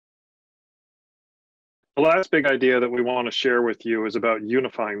The last big idea that we want to share with you is about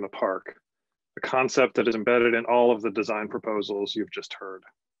unifying the park, a concept that is embedded in all of the design proposals you've just heard.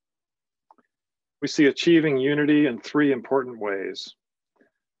 We see achieving unity in three important ways.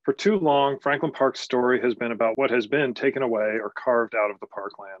 For too long, Franklin Park's story has been about what has been taken away or carved out of the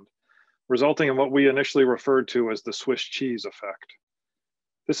parkland, resulting in what we initially referred to as the Swiss cheese effect.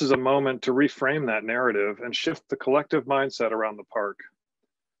 This is a moment to reframe that narrative and shift the collective mindset around the park.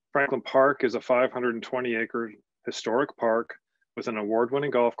 Franklin Park is a 520-acre historic park with an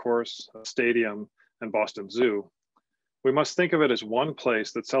award-winning golf course, a stadium, and Boston Zoo. We must think of it as one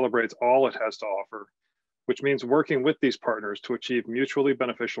place that celebrates all it has to offer, which means working with these partners to achieve mutually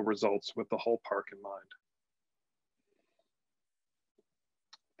beneficial results with the whole park in mind.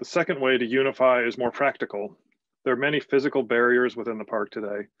 The second way to unify is more practical. There are many physical barriers within the park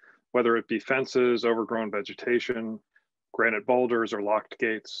today, whether it be fences, overgrown vegetation, granite boulders, or locked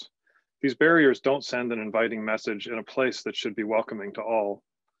gates. These barriers don't send an inviting message in a place that should be welcoming to all.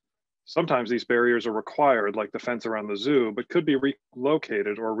 Sometimes these barriers are required, like the fence around the zoo, but could be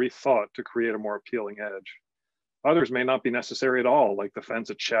relocated or rethought to create a more appealing edge. Others may not be necessary at all, like the fence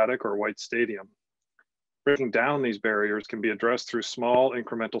at Shattuck or White Stadium. Breaking down these barriers can be addressed through small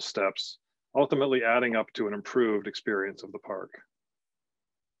incremental steps, ultimately adding up to an improved experience of the park.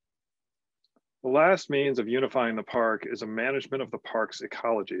 The last means of unifying the park is a management of the park's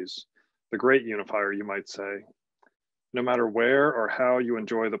ecologies, the great unifier, you might say. No matter where or how you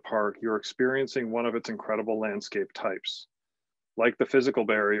enjoy the park, you're experiencing one of its incredible landscape types. Like the physical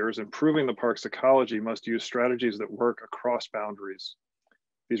barriers, improving the park's ecology must use strategies that work across boundaries.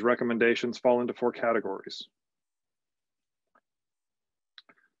 These recommendations fall into four categories.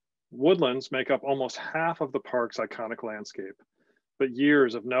 Woodlands make up almost half of the park's iconic landscape, but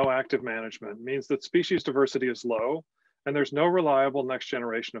years of no active management means that species diversity is low, and there's no reliable next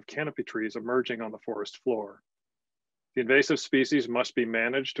generation of canopy trees emerging on the forest floor. The invasive species must be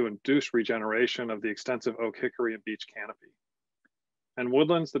managed to induce regeneration of the extensive oak, hickory, and beech canopy. And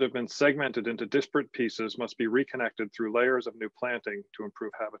woodlands that have been segmented into disparate pieces must be reconnected through layers of new planting to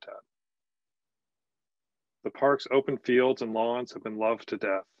improve habitat. The park's open fields and lawns have been loved to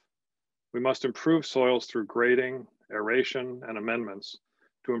death. We must improve soils through grading, aeration, and amendments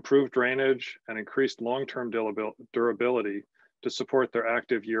to improve drainage and increase long-term durability to support their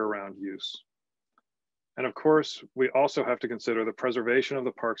active year-round use. And of course, we also have to consider the preservation of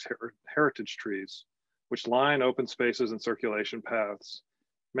the park's heritage trees, which line open spaces and circulation paths,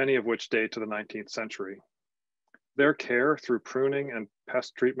 many of which date to the 19th century. Their care through pruning and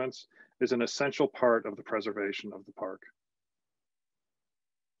pest treatments is an essential part of the preservation of the park.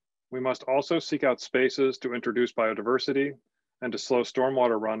 We must also seek out spaces to introduce biodiversity and to slow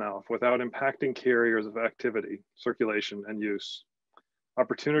stormwater runoff without impacting key areas of activity, circulation, and use.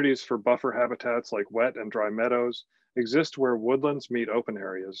 Opportunities for buffer habitats like wet and dry meadows exist where woodlands meet open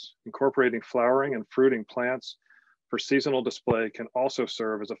areas. Incorporating flowering and fruiting plants for seasonal display can also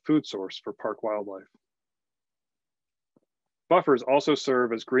serve as a food source for park wildlife. Buffers also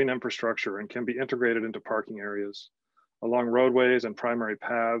serve as green infrastructure and can be integrated into parking areas, along roadways and primary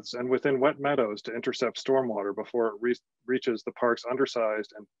paths, and within wet meadows to intercept stormwater before it reaches the park's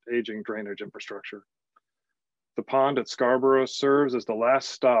undersized and aging drainage infrastructure. The pond at Scarborough serves as the last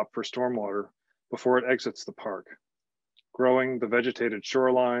stop for stormwater before it exits the park. Growing the vegetated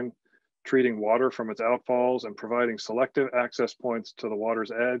shoreline, treating water from its outfalls, and providing selective access points to the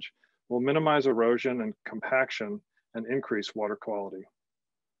water's edge will minimize erosion and compaction and increase water quality.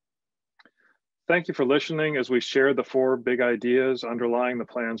 Thank you for listening as we share the four big ideas underlying the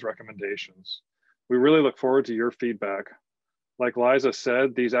plan's recommendations. We really look forward to your feedback. Like Liza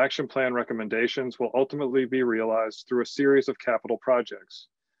said, these action plan recommendations will ultimately be realized through a series of capital projects.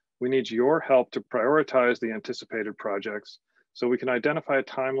 We need your help to prioritize the anticipated projects so we can identify a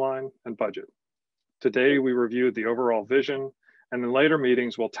timeline and budget. Today, we reviewed the overall vision, and in later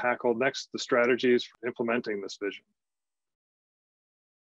meetings, we'll tackle next the strategies for implementing this vision.